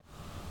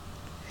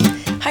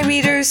Hi,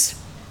 readers.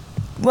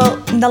 Well,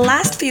 in the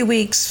last few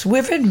weeks,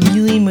 we've been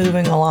really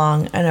moving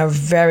along at a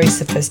very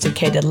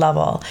sophisticated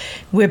level.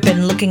 We've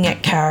been looking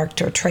at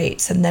character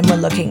traits, and then we're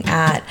looking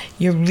at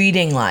your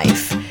reading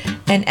life.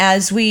 And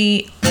as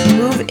we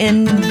move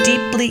in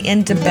deeply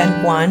into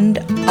Bent 1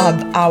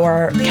 of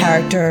our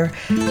character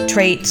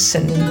traits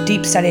and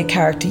deep study of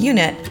character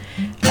unit,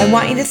 I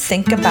want you to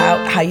think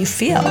about how you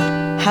feel.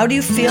 How do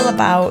you feel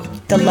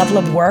about the level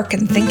of work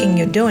and thinking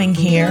you're doing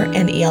here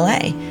in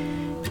ELA?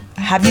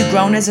 Have you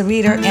grown as a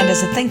reader and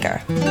as a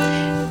thinker?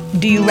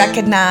 Do you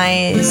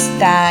recognize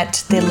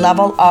that the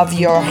level of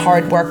your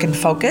hard work and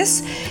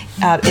focus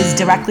is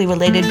directly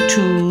related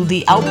to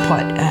the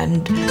output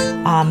and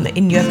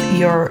in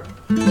your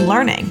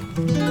learning?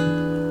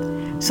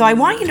 So I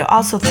want you to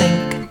also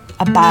think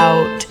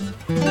about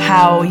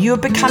how you're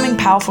becoming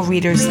powerful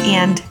readers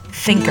and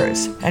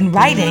thinkers, and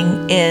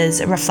writing is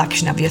a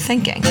reflection of your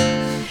thinking.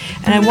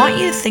 And I want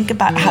you to think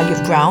about how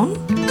you've grown,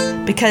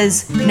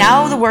 because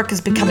now the work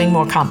is becoming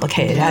more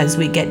complicated as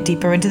we get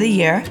deeper into the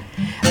year.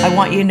 I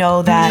want you to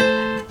know that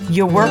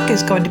your work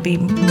is going to be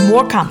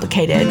more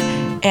complicated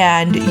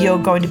and you're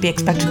going to be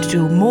expected to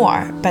do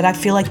more. But I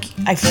feel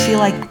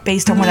like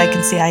based on what I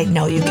can see, I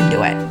know you can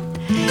do it.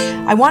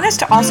 I want us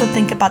to also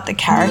think about the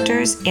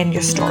characters in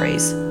your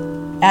stories.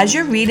 As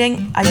you're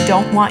reading, I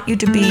don't want you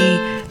to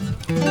be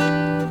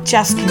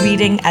just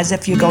reading as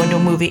if you're going to a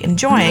movie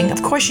enjoying.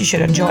 Of course you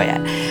should enjoy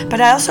it. But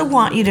I also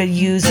want you to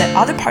use that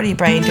other part of your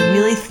brain to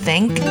really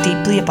think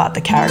deeply about the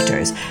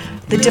characters,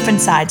 the different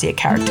sides of your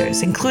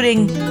characters,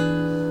 including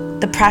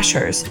the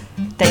pressures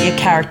that your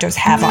characters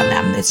have on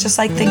them. It's just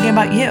like thinking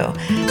about you.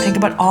 Think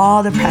about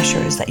all the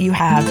pressures that you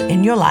have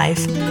in your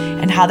life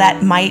and how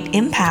that might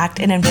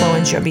impact and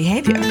influence your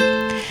behavior.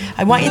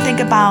 I want you to think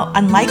about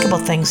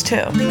unlikable things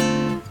too.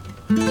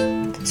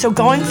 So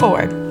going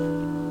forward,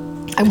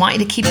 I want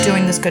you to keep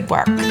doing this good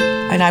work,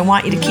 and I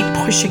want you to keep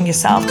pushing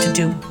yourself to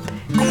do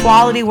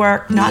quality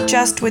work, not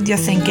just with your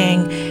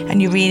thinking and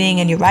your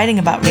reading and your writing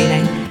about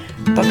reading,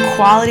 but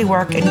quality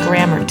work and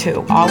grammar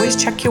too. Always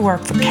check your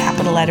work for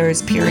capital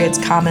letters, periods,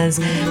 commas,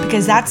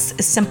 because that's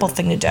a simple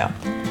thing to do.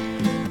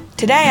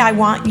 Today, I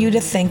want you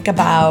to think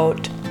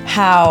about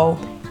how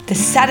the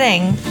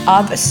setting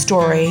of a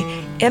story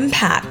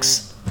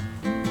impacts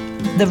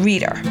the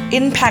reader,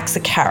 impacts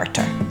the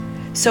character.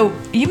 So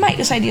you might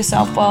just say to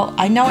yourself, well,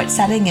 I know what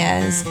setting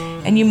is,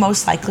 and you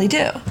most likely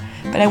do.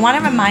 But I want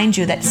to remind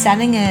you that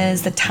setting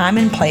is the time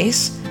and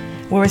place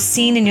where a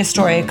scene in your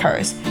story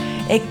occurs.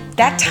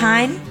 That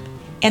time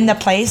and the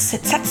place,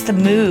 it sets the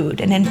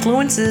mood and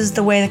influences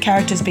the way the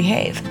characters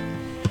behave.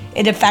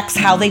 It affects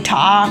how they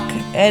talk,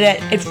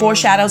 it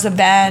foreshadows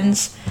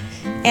events,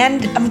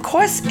 and of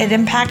course it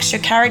impacts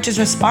your characters'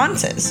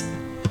 responses.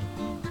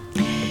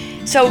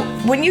 So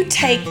when you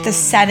take the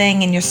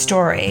setting in your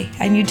story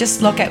and you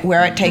just look at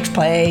where it takes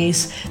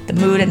place, the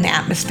mood and the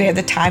atmosphere,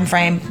 the time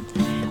frame,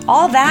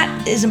 all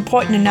that is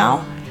important to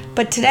know.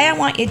 But today I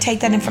want you to take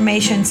that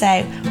information and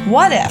say,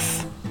 what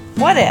if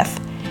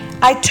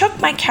I took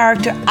my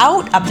character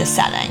out of the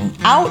setting,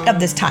 out of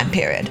this time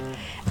period,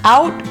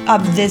 out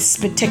of this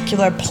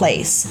particular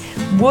place?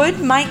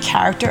 Would my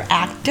character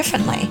act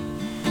differently?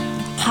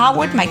 How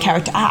would my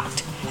character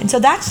act? And so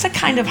that's the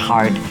kind of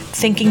hard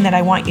thinking that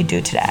I want you to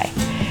do today.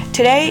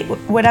 Today,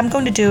 what I'm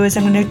going to do is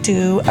I'm going to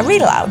do a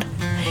read aloud.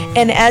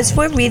 And as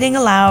I'm reading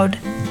aloud,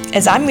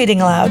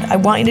 I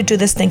want you to do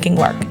this thinking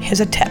work. Here's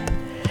a tip.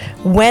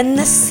 When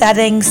the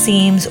setting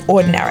seems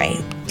ordinary,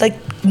 like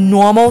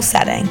normal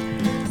setting,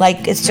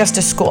 like it's just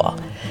a school,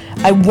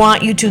 I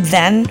want you to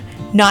then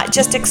not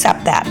just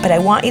accept that, but I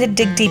want you to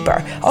dig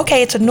deeper.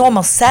 Okay, it's a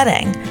normal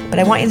setting, but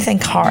I want you to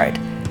think hard.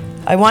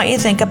 I want you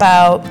to think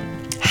about,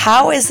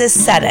 how is this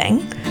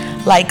setting,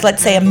 like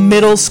let's say a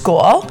middle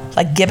school,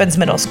 like Gibbons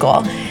Middle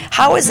School,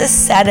 how does this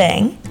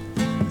setting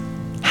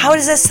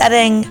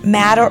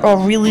matter or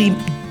really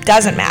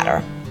doesn't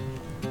matter?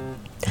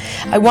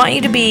 I want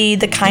you to be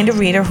the kind of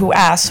reader who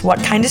asks,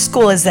 what kind of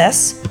school is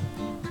this?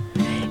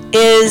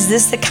 Is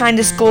this the kind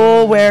of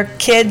school where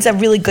kids are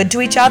really good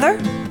to each other?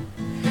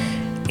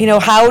 You know,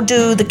 how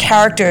do the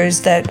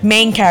characters, the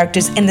main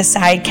characters and the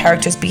side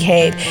characters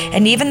behave,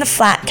 and even the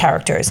flat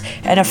characters?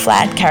 And a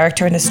flat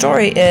character in a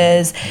story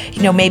is,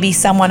 you know, maybe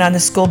someone on the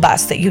school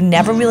bus that you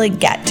never really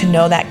get to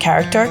know that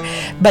character,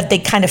 but they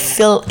kind of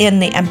fill in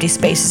the empty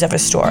spaces of a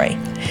story.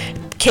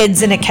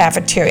 Kids in a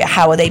cafeteria,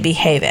 how are they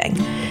behaving?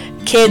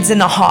 Kids in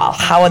the hall,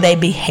 how are they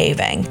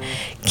behaving?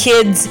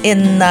 Kids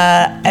in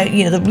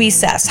the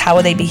recess, how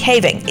are they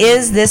behaving?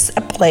 Is this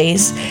a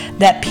place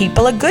that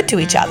people are good to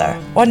each other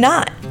or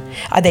not?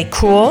 Are they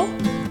cruel?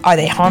 Are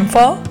they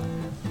harmful?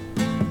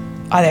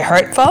 Are they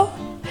hurtful?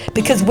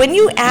 Because when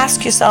you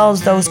ask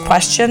yourselves those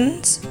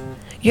questions,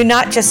 you're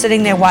not just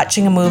sitting there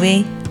watching a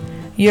movie.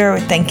 You're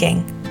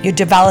thinking. You're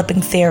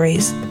developing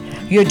theories.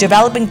 You're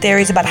developing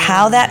theories about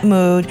how that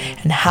mood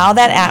and how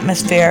that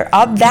atmosphere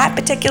of that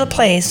particular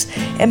place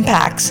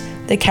impacts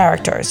the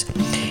characters.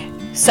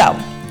 So,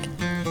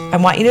 I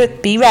want you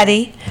to be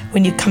ready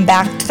when you come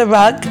back to the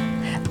rug.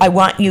 I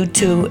want you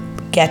to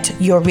get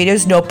your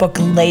reader's notebook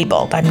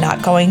labeled. I'm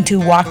not going to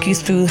walk you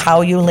through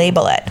how you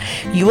label it.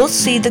 You will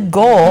see the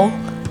goal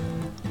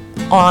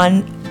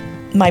on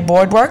my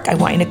board work. I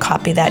want you to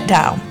copy that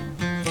down.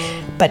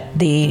 But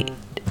the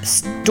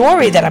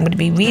story that I'm going to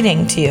be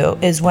reading to you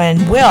is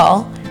when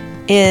Will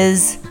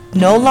is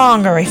no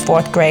longer a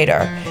fourth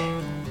grader.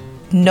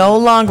 No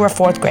longer a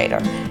fourth grader.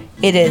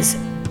 It is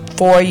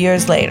 4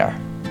 years later.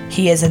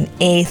 He is in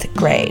 8th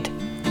grade.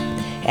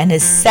 And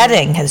his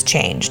setting has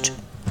changed.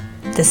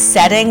 The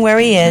setting where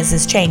he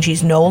is changed.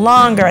 He's no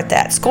longer at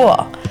that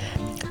school.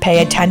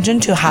 Pay attention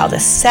to how the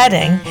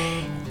setting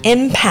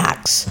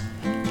impacts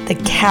the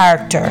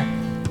character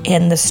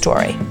in the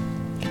story.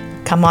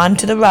 Come on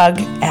to the rug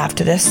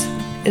after this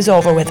is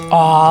over with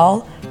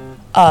all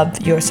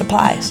of your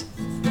supplies.